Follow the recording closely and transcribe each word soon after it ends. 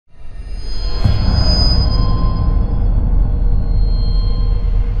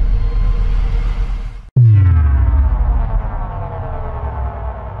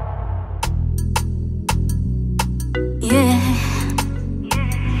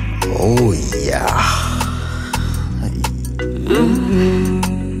Oh yeah.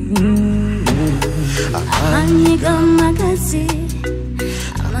 Amanyiga magazi,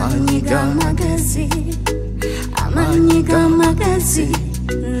 amanyiga magazi,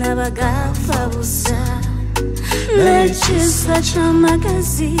 nabagafa busa. Lechisa cha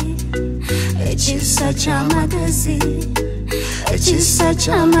magazi, echisa cha magazi, echisa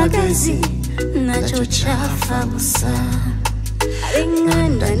cha magazi, nacho chafa busa.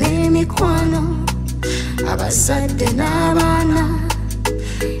 Alinganda n'emikwano, abazadde n'abaana,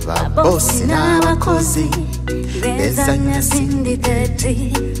 babosi n'abakozi, bezanya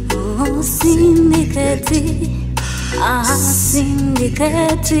Syndicate. Oh, Syndicate. Ah,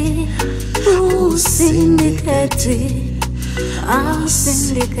 Syndicate. Oh, Syndicate. Ah,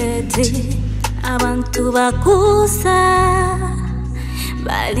 Syndicate. Abantu bakusa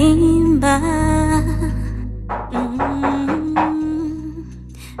balimba.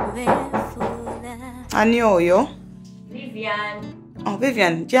 Ani oyo? Vivian. Oh,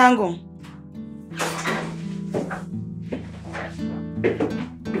 Vivian, jangu.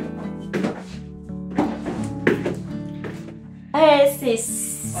 Hey,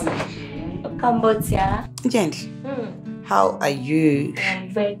 sis. Cambodia. Jendi. How are you? I'm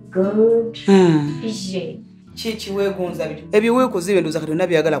very good. Ije. Chichi wegunza bitu. Ebiweekuzibe ndoza katonda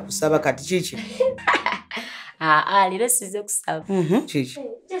byagala kusaba kati chichi. Lero size kusaba. Chichi.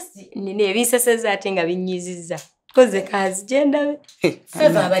 Just nine ebiseseza ate nga binyiziza. Koze kazi genda.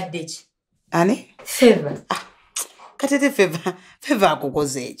 Favor abadde ki? Ani? Favor. Katete favor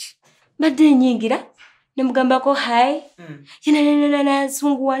akukoze eki. Badde nyingira. Nemugambako hai. Yena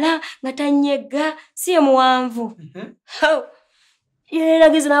sunguwala nga tanyega siye muwanvu. Yena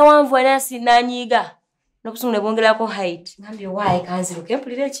gizina wanvu anasi nanyiga. Nokusungule bongerako height. Ngambye why kanziruke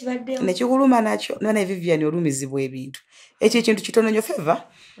mpulira ekibadde. Nekikuluma nakyo nana Vivian olumizibwa ebintu. Ekyo ekintu kitono nnyo favor.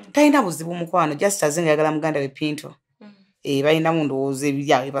 Talina buzibu mukwano just azenga yagala muganda we Pinto. Balina mu ndowooza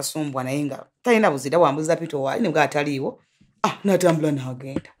ebiryawe basumbwa naye nga talina buzira wambuza Pinto wali nibwo ataliiwo. Natambula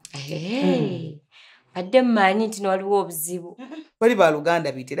n'agenda. Adde mmanyi nti waliwo obuzibu. Bali ba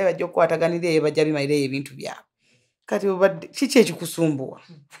Luganda bitera bajja okukwataganira eyo bajja bimalira ebintu byabwe. Kati obadde kiki ekikusumbuwa?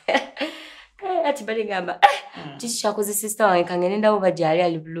 Ati bali gamba kiki kyakoze sister wange kangene ndawo bajali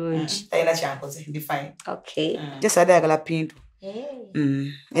ali bulungi. Talina kyakoze ndi fine. Okay. Just adayagala Pinto.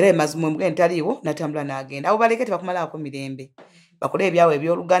 Era emazimu mbwe ntaliiwo natambula n'agenda. Abo baleke tebakumalako mirembe. Bakole ebyawe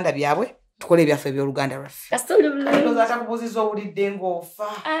eby'Oluganda byabwe. Tukole byaffe eby'Oluganda lwaffe. Kasitoli bulungi. Ndoza atakubuziza owulidde ng'ofa.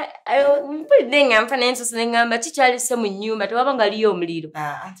 Mpulidde nga nfa n'ensusu ne ngamba kikyalise mu nnyumba tewaba nga liyo omuliro.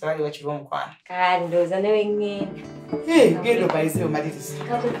 Anti wali wakiba omukwano. Kale ndowooza newe ngenda. Genda obayize omaliriza.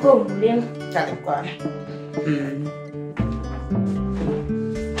 Kateko omulemu. Kyale mukwano.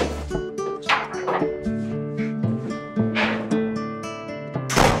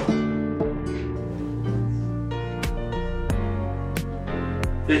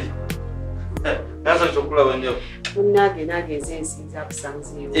 Nasa chokula wenyewe. Nage zensinza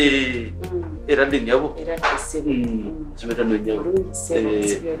kusanziyo. Era ndi nyabo. Era tsebo. Chimeta no nyabo.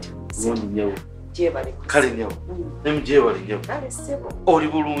 Ngondi nyabo. Jebale. Kale nyabo. Nemu jebale nyabo. Kale sebo. Oli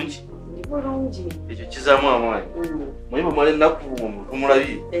bulungi. Ndi bulungi. Ekyo kizamu amaanyi. Muyibo male nakuvuma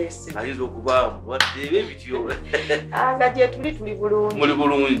kumulabi. Alizo okuba wadde ebityo. Ngaje tuli bulungi. Muli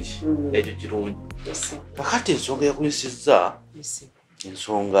bulungi. Ekyo kirungi. Kakati ensonga yakuyisizza.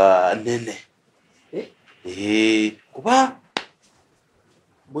 Ensonga nene. Kuba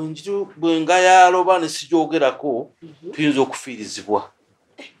bwenga yaloba ne sijogerako tuyinza okufiirizibwa.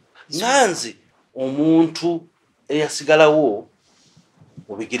 Nanze omuntu eyasigalawo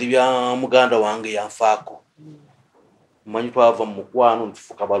mu bigiri bya muganda wange yanfaako. Mmanyi twava mu mukwano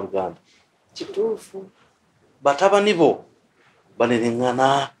ntufuka baluganda. Kituufu. Batabani bo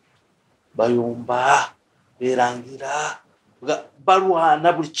baneneŋŋana, bayomba, beerangira,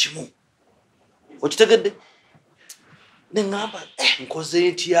 balwana buli kimu. Okitegedde? Neŋŋamba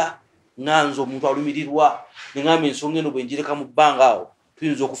nkoze ntya ŋŋanza omuntu alumirirwa neŋŋamba ensonga eno bwe njireka mu bbanga awo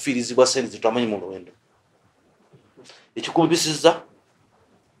tuyinza okufiirizibwa ssente zetwamanyi mu luwendo. Ekikubisizza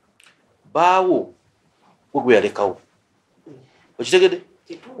baawo gwe gwe yalekawo. Okitegedde?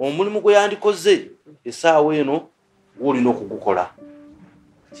 Omulimu gwe yandikoze essaawa eno gw'olina okugukola.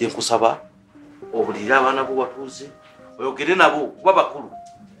 Kyenkusaba obulire abaana bo watuuze oyogere nabo kuba bakulu.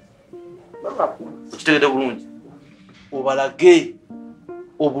 Okitegedde bulungi. Obalage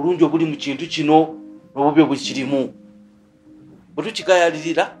obulungi obuli mu kintu kino n'obubi obukirimu. Bwe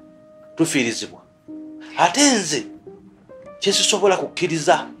tukigayalirira tufiirizibwa. Ate nze kyesisobola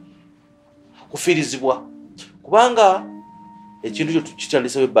kukkiriza kufiirizibwa kubanga ekintu kyo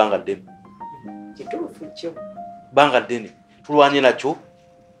tukitandisa ebbanga ddene. Kituufu kyo. Bbanga ddene tulwanye nakyo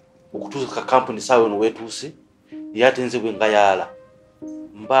okutuusa ka kampuni saawa eno weetuuse yatenze bwe nga yaala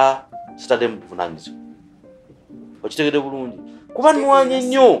mba sitadde mu buvunaanyizibwa okitegedde bulungi kuba nnwanye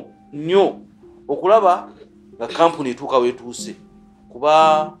nnyo okulaba nga kampuni etuuka weetuuse kuba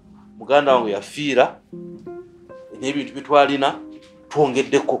muganda wange yafiira n'ebintu bye twalina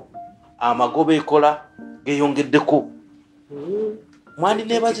twongeddeko amagoba ekola geeyongeddeko mwandi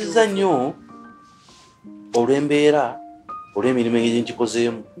neebazizza nnyo olw'embeera olw'emirimu engeri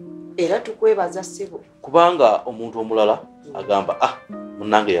nkikozeemu era tukwebaza ssebo kubanga omuntu omulala agamba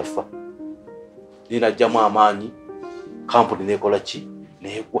munnange yafa ninajjamu amaanyi kampuni nekola ki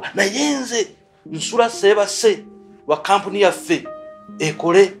negwa naye nze nsula seebase lwa kampuni yaffe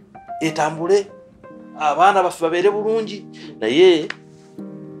ekole etambule abaana baffe babeere bulungi naye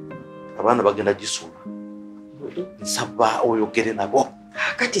abaana bagenda gisuula nsaba oyogere nabo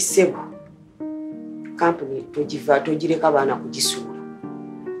kati ssebo kampuni togireka abaana kugisuula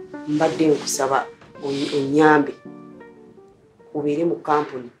mbadde nkusaba onyambe obeere mu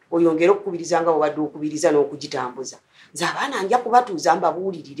kampuni oyongere okukubiriza nga obadde okubiriza n'okugitambuza nze abaana nja kubatuuza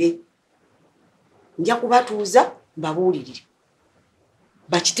mbabuulirire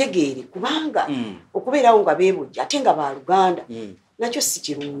bakitegeere kubanga okubeerawo nga beebojja ate nga baluganda nakyo si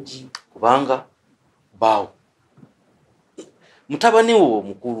kirungi kubanga baawo mutabani wo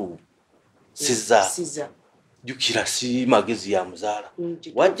omukulu sizza jukira si magezi ya muzaala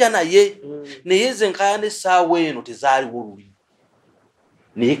wajja naye ze nkayana essaawa eno tezaaliwo luli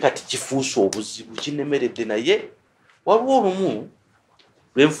naye kati kifuuse obuzibu kinemeredde naye waliwo olumu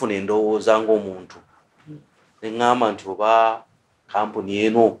lwenfuna endowooza ng'omuntu neŋŋamba nti oba kampuni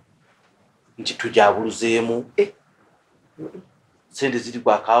eno nti tujabuluzeemu sente ziri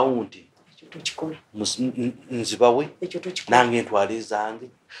ku akawunti nzibawe nange ntwala ezange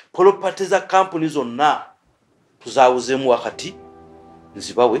polopate za kampuni zonna tuzaawuzeemu wakati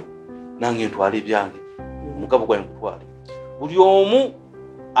nzibawe nange ntwala ebyange omugabo gwange gutwale buli omu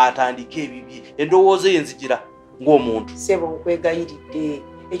atandike ebibye endowooza yenzijira ng'omuntu sebo nkwegayiridde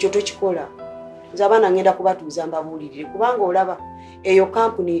ekyo tokikola nze abaana ngenda kubatuuza mbabuulirire kubanga olaba eyo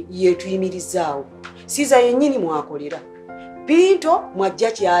kampuni yetuyimirizaawo siza yennyini mwakolera Pinto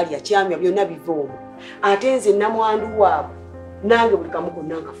mwajja kyalya kyamya byonna biva omwo ate nze namwandu waabwe nange buli kamu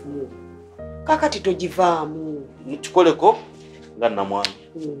konna nkafuna kakati togivaamu mukikoleko nga namwandu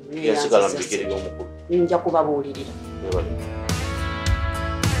yasigala mu bigere by'omukulu nja kubabuulirira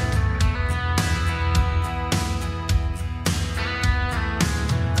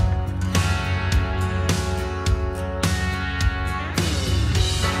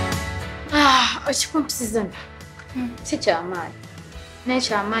ekikumpisiza si kyamaanyi naye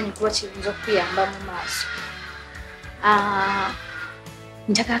kyamaanyi kuba kiyinza okuyamba mu maaso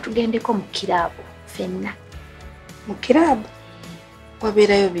njagala tugendeko mu kiraabu ffenna mu kiraabu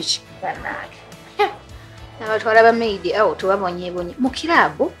wabeerayo biki banaage nabatwala bamaidi awo tewabonyebonye mu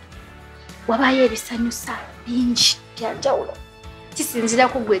kiraabu wabayo ebisanyusa bingi byanjawulo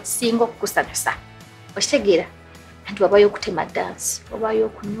kisinzira ku gwe ekisinga okukusanyusa okitegeera nti wabayo okutema dansi wabayo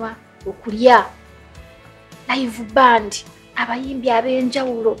okunywa okulya live band abayimbi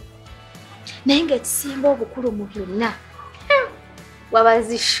ab'enjawulo naye ng'ekisinga obukulu mu byonna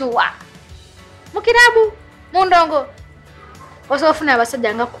wabazishuwa mu kiraabu mu ndongo osobola ofuna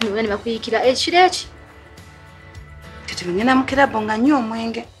abasajja nga 10 ne bakuyikira ekiro eki tete ngenda mu kiraabu nga nnyo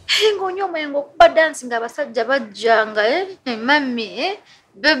omwenge ng'onywa omwenge okuba dansi ng'abasajja bajjanga mami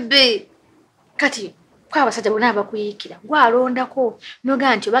bebe kati kwa abasajja bonna abakuyikira gwalondako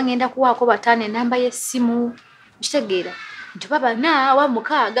noga nti oba ngenda kuwaako bataano enamba y'essimu kitegeera nti baba naawa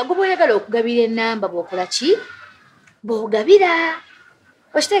 6 gwe bw'oyagala okugabira ennamba bw'okola ki bw'ogabira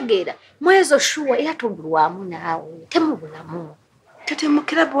okitegeera mwezo shuwa era tobulwamu naawe temubulamu tete mu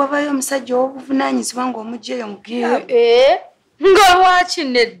kiraabu wabayo omusajja ow'obuvunaanyizibwa ng'omugjeyo mu kiraabu nga lwaki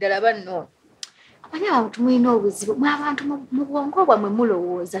neddala banno amanya abantu mulina obuzibu mwe abantu mu bwongo bwamwe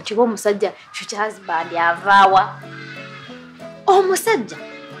mulowooza nti oba omusajja future husband avaawa omusajja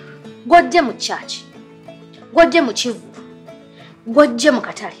gw'ojje mu church gw'ojje mu kivu gw'ojje mu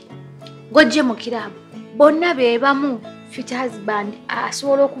katale gw'ojje mu kiraabu bonna be bamu future husband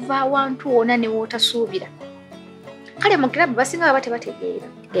asobola okuva awantu wonna ne wootasuubira kale mu kiraabu basinga baba tebategeera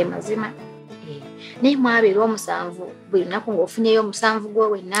ge mazima naye mwabeera omusanvu buli lunaku ng'ofunyeyo omusanvu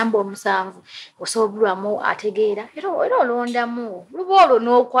gwowe enamba omusanvu osobulwamu ategeera era olondamu luba olwo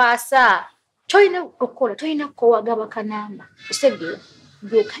n'okwasa tolina okukola tolina kukowagaba kanamba ekitegeera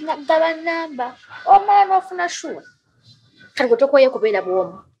gekanyagaba namba omala n'ofuna shuwa kale gwe tokoye kubeera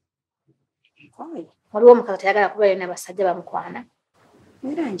bwomu waliwo omukazi tayagala kubeera n'abasajja bamukwana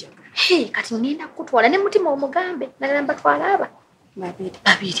era njagala kati ngenda kukutwala ne mutima omugambe nagala mbatwala aba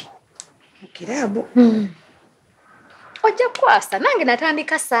babiri Mukirabu. Ojja kwasa nange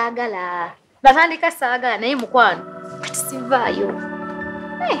natandika saagala naye mukwano kati sivaayo.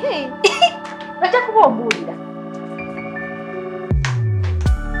 Ojja kuba obuulira.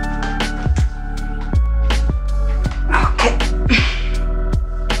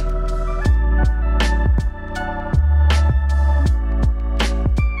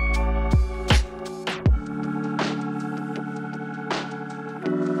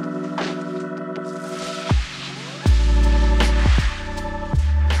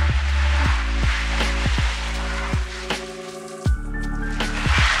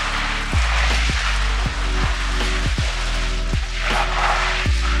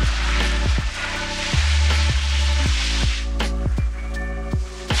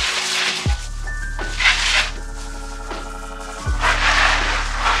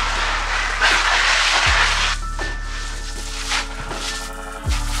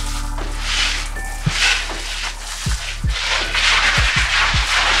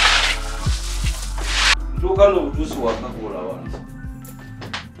 Kano butusi wakakola wansi.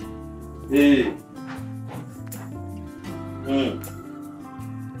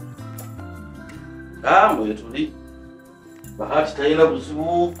 Mwe tuli. Bahati talina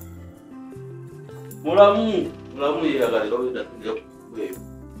buzibu. Mulamu yeyagalira weda tulya kweyo.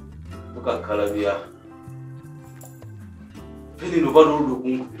 Tukakalabya. Peni no balulu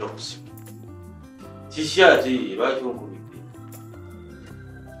kunkubira kusimu. Kishati lwaki onkubidde.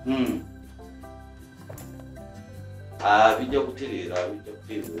 Bijja kutereera.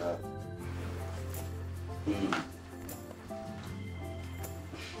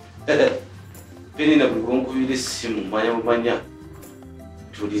 Penina buli bwonkubira essimu manya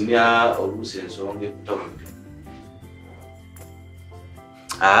tulina oluusi ensonga ekutabudde.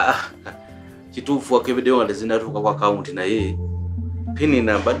 Kituufu wakebeddeyo nga tezinnatuuka ku akawunti naye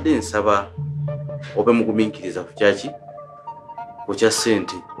Penina mbadde nsaba obe mugumiikiriza ku kyaki ku kya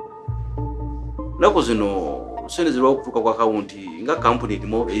ssente. Nnaku zino sente zirwa okutuuka ku akawunti nga kampuni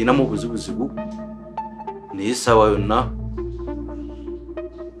erinamu obuzibuzibu naye essaawa yonna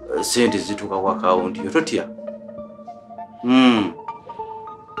sente zituuka ku akawunti yo totya.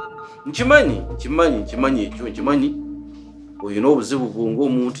 Nkimanyi ekyo olina obuzibu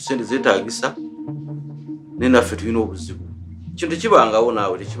ng'omuntu sente zeetaagisa naye naffe tulina obuzibu. Kintu tekibangawo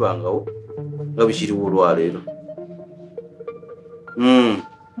naawe tekibangawo nga bikiriwo olwaleero.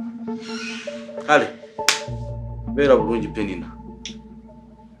 Kale beera bulungi Penina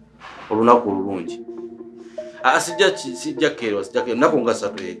olunaku olulungi. Sijja keerwa nnaku nga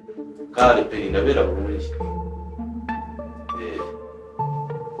 3. Kale Penina beera bulungi.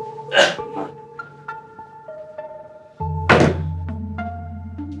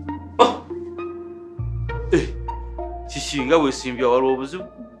 Kishinga weesimbya waliwo obuzibu.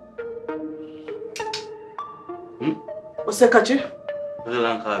 Oseka ki?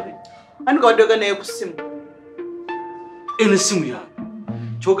 Olera nkaabe. Ani gawaddeyo naye ku ssimu? Eno essimu yange.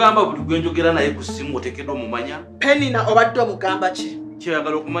 Kyogamba buli gwe njogera naye ku ssimu oteekeddwa omumanya. Penina obadde omugamba ki?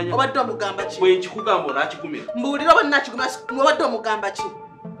 Kyeyagala okumanya. Obadde omugamba ki? Bwe nkikugamba onaakikumira. Mbuulira oba nnaakiguma obadde omugamba ki?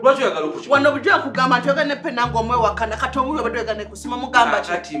 Lwaki oyagala okukimanya? Wano bujja nkugamba nti oyagala ne Penina ng'omwewakana kati omubi obadde oyagala ne ku ssimu mugamba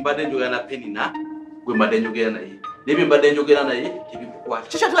ki? Kati mbadde njogera na Penina gwe mbadde njogera naye. Nebyo mbadde njogera naye tebikukwata.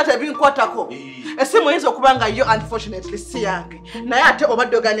 Kiki tulate ebinkwatako? Essimu oyinza okuba nga yo unfortunately si yange. Naye ate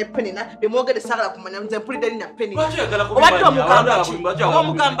obadde oyagala ne Penina bemwogere saagala kumanya nze mpulidde erinnya Penina. Obadde omugamba ki?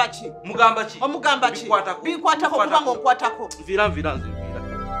 Omugamba ki? Omugamba ki? Binkwatako kubanga onkwatako. Nviira nze.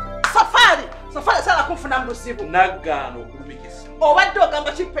 Safari saagala kunfuna mu buzibu. Nagaana okulumikisa. Obadde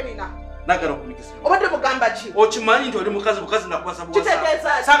ogamba ki Penina? Nagaana okulumikisa. Obadde mugamba ki? Okimanyi nti oli mukazi nakwasa bwasa.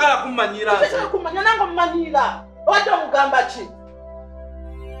 Kitegeeza ki? Saagala kummanyira nze. Kitegeeza kumanya nange omumanyira. Obadde omugamba ki?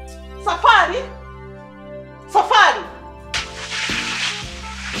 Safari.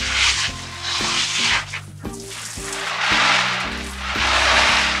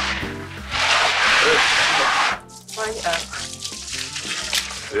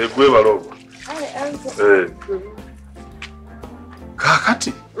 Gwe balogo.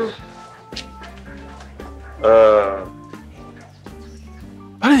 Kakati.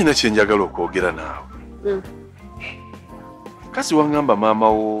 Balina kye njagala okwogera naawe. Kasi wangamba maama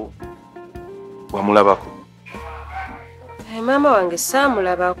wo wamulabako? Maama wange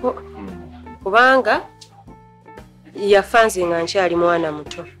saamulabako kubanga yafa nze nga nkyali mwana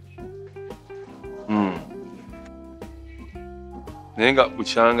muto. Naye nga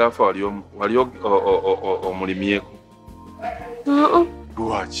bukyanga afa wali omulimyeko?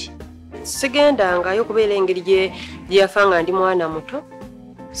 Lwaki? Sigendangayo kubeera engeri gye yafa nga ndi mwana muto.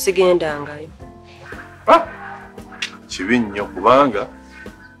 Sigendangayo. Kibi nnyo kubanga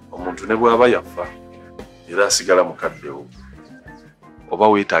omuntu ne bw'aba yafa era asigala mukaddewo oba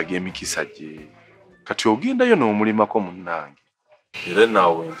weetaaga emikisa gye kati ogendayo n'omulimako munnange era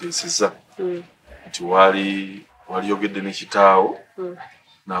naawe nteeseza nti wali ogedde ne kitaawo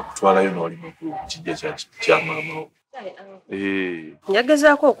n'akutwalayo n'olima ku kijja kya maama wo.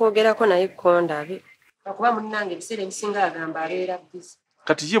 Njagezaako okwogerako naye kondabe okuba munnange ebiseera ebisinga agamba abeera bizi.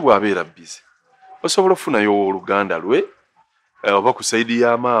 Kati ye bw'abeera bizi osobola okufunayo oluganda lwe oba ku sayidi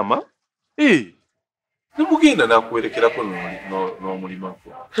ya maama nemugenda n'akuwerekerako n'omulimako.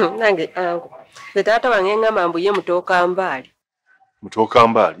 Nange ango nze taata wange ngamba mbu ye Mutookambaali.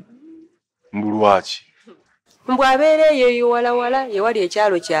 Mutookambaali? Mbu lwaki? Mbu abeera eyo ewalawala ewali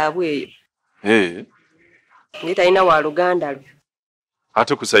ekyalo kyabwe eyo. Nge talina wa luganda lwe.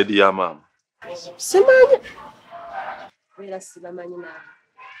 Ate ku sayidi ya maama? Simanyi. Beera sibamanyi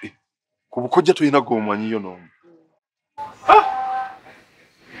naawe. Ku bukojja tulina gw'omanyiyo n'omu.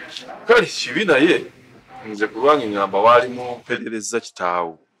 Kale kibi naye nze kulwange ngamba waalimu mperereza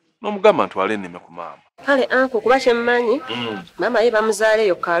kitaawo n'omugamba ntwale enneme ku maama. Kale anko kuba kyemmanyi maama ye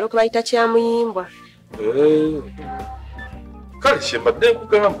bamuzaaleyo kaalo ke bayita Kyamuyimbwa. Kale kyembadde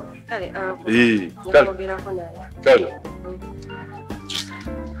nkugamba. Kale anko njogerako naye. Kale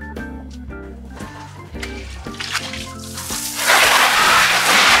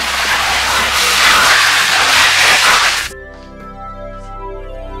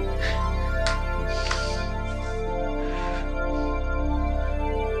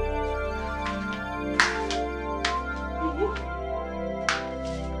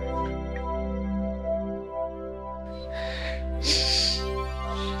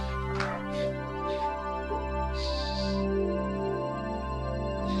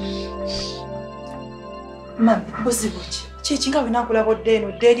Mami, buzibu ki? Kiki nga bwenakulabodde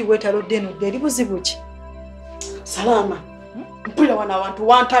eno dderi weetalodde eno dderi buzibu ki? Salama. Mpulira wano abantu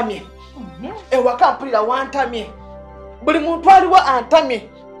wantamye. Ewaka mpulira wantamye. Buli muntu aliwo antamye.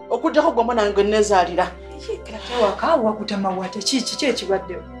 Okujjako gwe omwana wange neezaalira. Taata waka wakutama wate kiki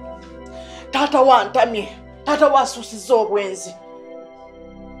ekibaddewo? Taata wantamye. Taata wasuusizza obwenzi.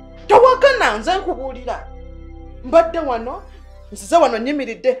 Tewakana nze nkubuulira. Mbadde wano. Nsize wano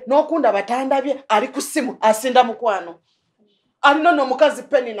nyimiridde n'okunda batandabye ali ku ssimu asinda mukwano. Alina n'omukazi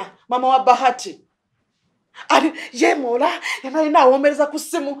Penina mama wa Bahati. Ali yemola yanalina awomereza ku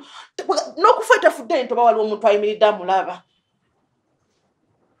ssimu n'okufuetafudde nti oba waliwo omuntu ayimiridde amulaba.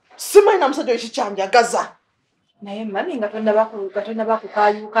 Simanyi na musajja ekikyanjagaza. Naye mami nga tonnaba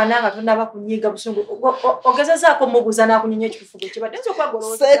kukayuukana nga tonnaba kunyiiga busungu ogezezaako mubuuza n'akunyonya ekifufugo kibadde nza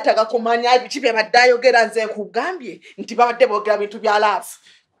okwagolooza. Seetaaga kumanya biki bye badde ayogera nze nkugambye nti babadde boogera bintu bya laafu.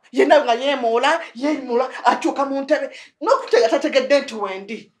 Yenna nga yeemula akyuka mu ntebe n'okutega tategedde nti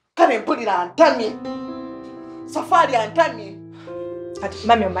wendi. Kale mpulira antamye. Safaari antamye. Kati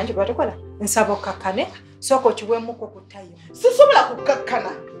mami omanyi bwe batukola nsaba okkakkane sooka okiweemuko ku tayimu. Sisobola kukakkana.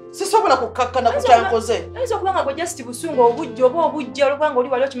 Sisobola kukakkana ku kyankoze. Ayinza okuba nga gwe just busungu obujja oba obujja olwokuba nga oli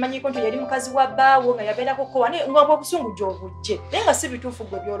wali okimanyiko nti yali mukazi wa bbaawo nga yabeerako kowa naye nga bwe busungu gy'obujje naye nga si bituufu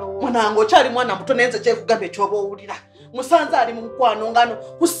gwe byolowooza. Mwanange okyali mwana muto naye nze kyekugamba ekyoba owulira. Musanze ali mu mukwano ngano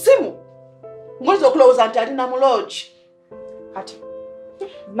ku ssimu. Ngoyinza okulowooza nti ali na muloogi. Kati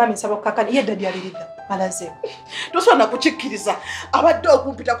mami nsaba okukakkana ye ddadi aliridda alaze. Tosobola kukikkiriza abadde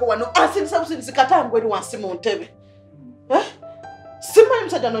okumpitako wano ansindisa busindisi katangu eri wansi mu ntebe. Simanyi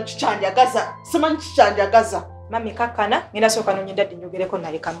musajja no kikyanjagaza. Simanyi kikyanjagaza. Mami kakkana ngenda sooka noonye ddadi njogereko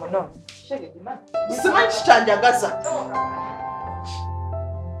naye kamuno. Simanyi kikyanjagaza.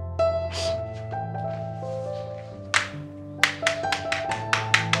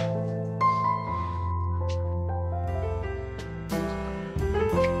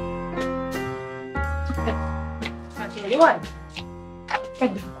 Liwani.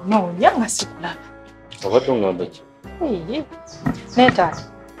 Kadda kunoonya nga sikulaba. Obadde ngamba ki? Netaata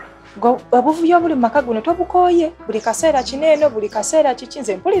obuvuyo obuli mu maka guno tobukooye buli kaseera kineeno buli kaseera kiki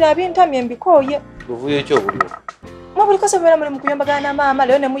nze mpulira bintamye mbikooye. Buvuyo ekyo obuliwo? Mu buli kaseera muli mu kuyombagana na maama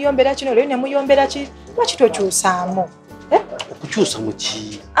leero ne muyombera kino leero ne muyombera ki lwaki tokyusaamu? Okukyusa mu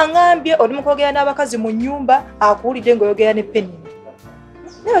ki? Aŋambye oli mu kwogera n'abakazi mu nnyumba akuwulidde ng'oyogera ne Penina.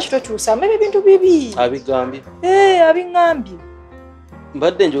 Naye lwaki tokyusaamu ebyo bintu bibi? Abigambye? Abiŋŋambye.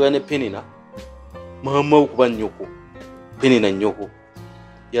 Mbadde njogera ne Penina maama wo kuba nnyoko. Penina nnyoko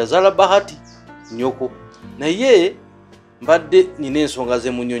yazaala Bahati nnyoko naye mbadde nina ensonga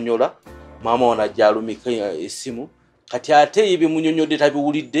ze munyonyola maama wana ajjalumika essimu kati ate ye bimunyonyodde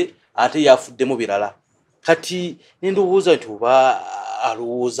tabiwulidde ate yafuddemu birala kati nendowooza nti oba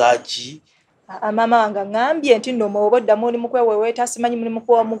alowooza ki? Mama wange ngambye nti nno mwoboddamu oli mukweweweeta simanyi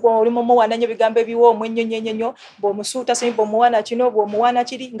oli mumuwana nnyo bigambo ebiwoomu ennyonnyonnyo bw'omusuuta sinyi bw'omuwana kino bw'omuwana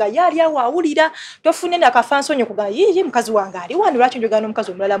kiri nga ye ali awo awulira tofune nakafansonyi okugamba yiiyi mukazi wange ali wano lwaki njogera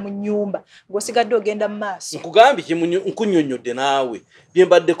n'omukazi omulala mu nnyumba ng'osigadde ogenda mu maaso nkugambye nkunnyonnyodde naawe bye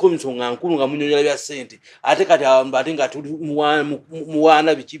mbaddeko nsonga nkulu nga munnyonnyola bya ssente ate kati ate nga tuli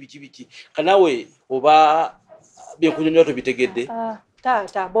muwaana biki kanaawe oba bye nkunnyonnyola tobitegedde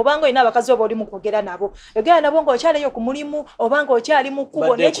taata bw'obanga olina abakazi oba oli mu kwogera nabo yogera nabo ng'okyaleyo ku mulimu oba ng'okyali mu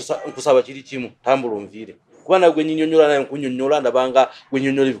kkubo nkusaba kiri kimu tambula onviire kuba nawe gwe nnyonnyola naye nkunnyonnyola ndabanga gwe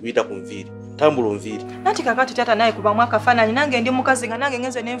nnyonnyola ebikuyita ku nviiri tambula onviire anti kakati taata naye kubamu akafaananyi nange ndi mukazi nga nange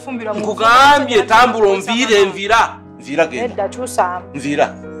ngenze n'enfumbirwa nkugambye tambula onviire nviira genda edda kyusaamu nviira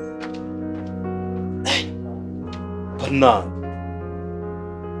bannange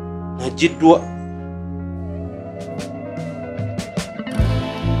nagiddwa